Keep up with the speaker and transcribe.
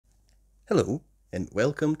Hello, and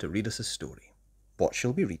welcome to Read Us a Story. What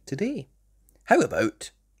shall we read today? How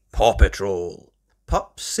about Paw Patrol?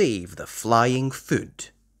 Pups save the flying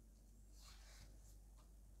food.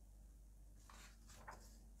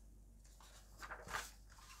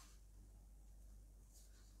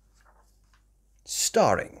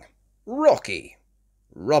 Starring Rocky,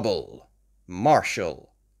 Rubble,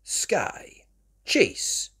 Marshall, Sky,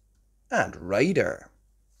 Chase, and Ryder.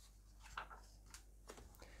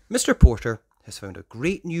 Mr. Porter has found a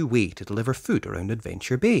great new way to deliver food around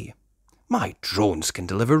Adventure Bay. My drones can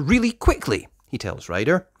deliver really quickly, he tells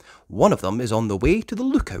Ryder. One of them is on the way to the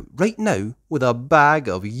lookout right now with a bag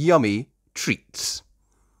of yummy treats.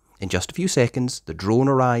 In just a few seconds, the drone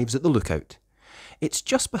arrives at the lookout. It's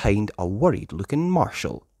just behind a worried-looking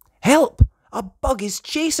Marshall. "Help! A bug is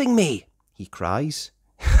chasing me!" he cries.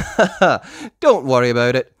 "Don't worry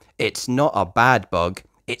about it. It's not a bad bug.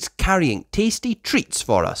 It's carrying tasty treats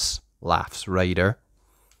for us," laughs Ryder.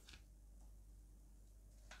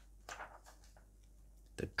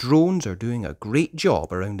 The drones are doing a great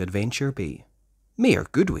job around Adventure Bay. Mayor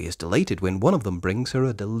Goodway is delighted when one of them brings her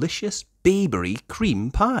a delicious Bayberry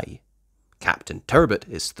cream pie. Captain Turbot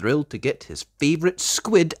is thrilled to get his favourite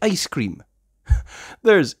squid ice cream.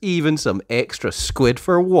 There's even some extra squid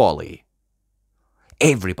for Wally.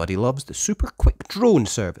 Everybody loves the super quick drone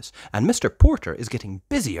service, and Mr. Porter is getting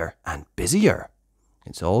busier and busier.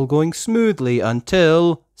 It's all going smoothly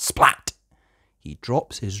until splat! He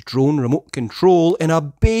drops his drone remote control in a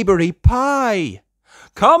Bayberry pie.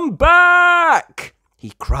 "Come back!"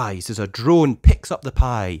 he cries as a drone picks up the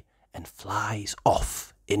pie and flies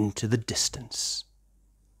off into the distance.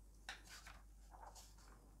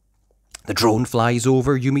 The drone flies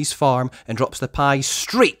over Yumi's farm and drops the pie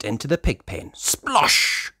straight into the pig pen.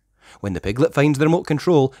 Splosh! When the piglet finds the remote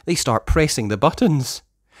control, they start pressing the buttons.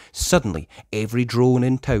 Suddenly, every drone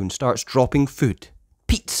in town starts dropping food.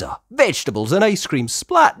 Pizza, vegetables and ice cream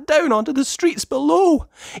splat down onto the streets below.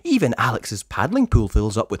 Even Alex's paddling pool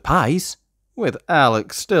fills up with pies, with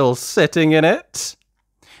Alex still sitting in it.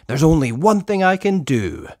 "There's only one thing I can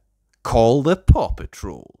do. Call the Paw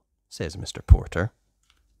Patrol," says Mr. Porter.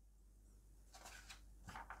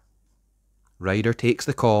 Ryder takes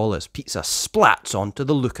the call as pizza splats onto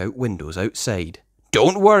the lookout windows outside.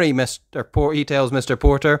 "Don't worry, he tells Mr.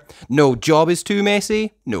 Porter. No job is too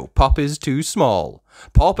messy, no pup is too small.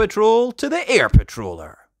 Paw Patrol to the Air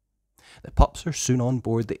Patroller." The pups are soon on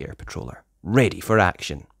board the Air Patroller, ready for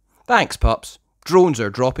action. "Thanks, pups. Drones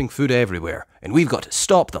are dropping food everywhere, and we've got to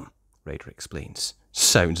stop them," Ryder explains.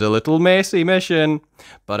 "Sounds a little messy mission,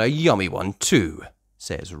 but a yummy one too,"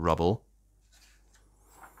 says Rubble.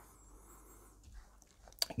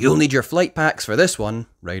 "You'll need your flight packs for this one,"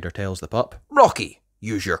 Ryder tells the pup. "Rocky,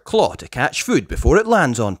 use your claw to catch food before it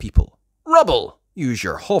lands on people. Rubble, use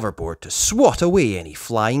your hoverboard to swat away any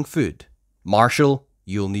flying food. Marshall,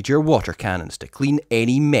 you'll need your water cannons to clean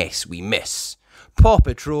any mess we miss. Paw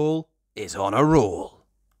Patrol is on a roll."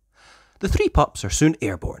 The three pups are soon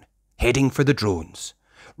airborne, heading for the drones.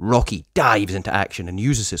 Rocky dives into action and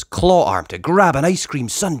uses his claw arm to grab an ice cream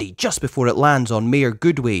sundae just before it lands on Mayor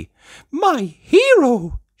Goodway. "My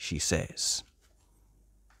hero!" she says.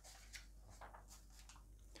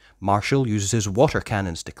 Marshall uses his water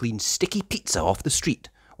cannons to clean sticky pizza off the street,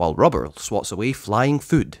 while Rubber swats away flying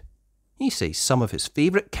food. He saves some of his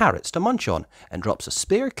favourite carrots to munch on and drops a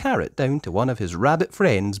spare carrot down to one of his rabbit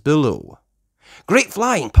friends below. "Great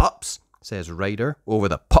flying, pups," says Ryder over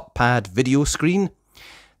the pup pad video screen.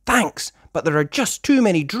 "Thanks, but there are just too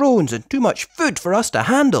many drones and too much food for us to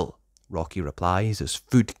handle," Rocky replies as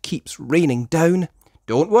food keeps raining down.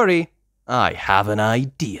 "Don't worry, I have an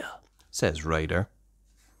idea," says Ryder.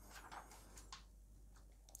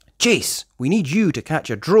 "Chase, we need you to catch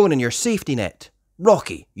a drone in your safety net.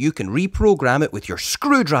 Rocky, you can reprogram it with your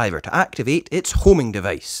screwdriver to activate its homing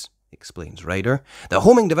device," explains Ryder. "The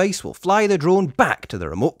homing device will fly the drone back to the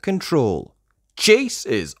remote control." "Chase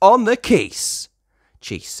is on the case,"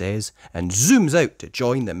 Chase says, and zooms out to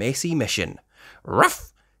join the messy mission.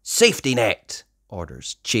 "Ruff! Safety net!"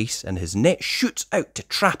 orders Chase, and his net shoots out to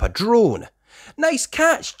trap a drone. "Nice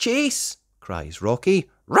catch, Chase!" cries Rocky.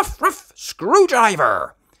 "Ruff, ruff!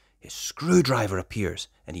 Screwdriver!" His screwdriver appears,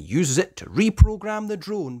 and he uses it to reprogram the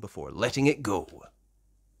drone before letting it go.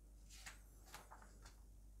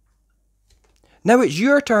 "Now it's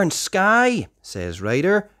your turn, Sky," says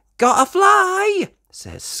Ryder. "Gotta fly!"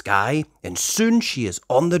 says Sky, and soon she is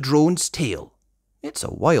on the drone's tail. It's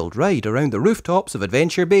a wild ride around the rooftops of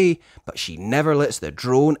Adventure Bay, but she never lets the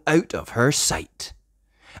drone out of her sight.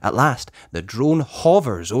 At last, the drone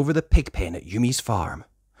hovers over the pig pen at Yumi's farm.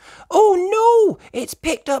 "Oh no! It's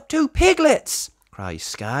picked up 2 piglets!" cries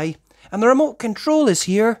Sky. And the remote control is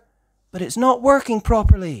here, but it's not working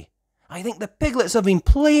properly. I think the piglets have been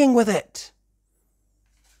playing with it.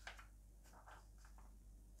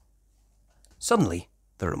 Suddenly,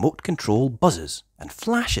 the remote control buzzes and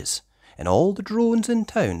flashes, and all the drones in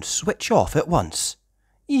town switch off at once.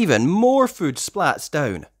 Even more food splats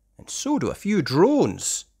down, and so do a few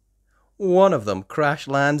drones. One of them crash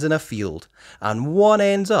lands in a field, and one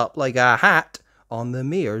ends up like a hat on the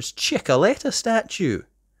mayor's Chickaletta statue.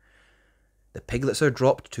 The piglets are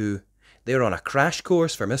dropped too. They're on a crash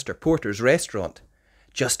course for Mr. Porter's restaurant.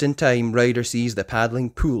 Just in time, Ryder sees the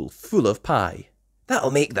paddling pool full of pie.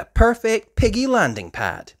 That'll make the perfect piggy landing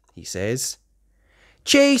pad, he says.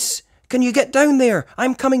 Chase, can you get down there?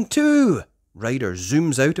 I'm coming too. Ryder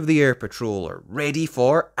zooms out of the air patroller, ready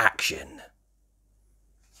for action.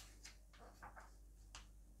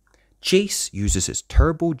 Chase uses his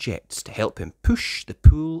turbo jets to help him push the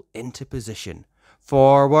pool into position.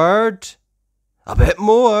 Forward. A bit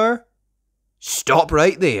more. Stop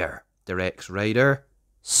right there, directs Ryder.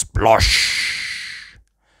 Splosh!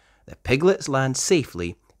 The piglets land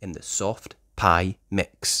safely in the soft pie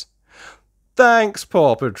mix. Thanks,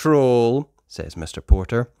 Paw Patrol, says Mr.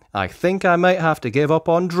 Porter. I think I might have to give up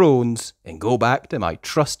on drones and go back to my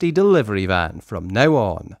trusty delivery van from now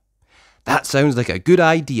on. That sounds like a good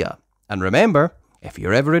idea. And remember, if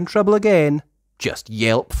you're ever in trouble again, just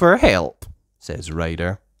yelp for help, says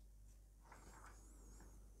Ryder.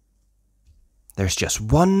 There's just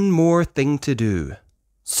one more thing to do.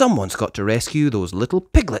 Someone's got to rescue those little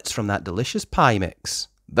piglets from that delicious pie mix.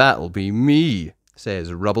 That'll be me,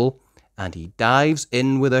 says Rubble, and he dives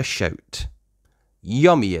in with a shout.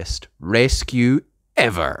 Yummiest rescue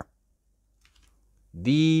ever.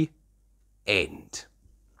 The end.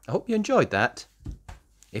 I hope you enjoyed that.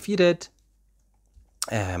 If you did,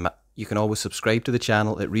 you can always subscribe to the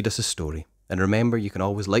channel at Read Us a Story. And remember, you can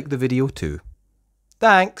always like the video too.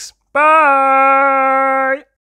 Thanks. Bye!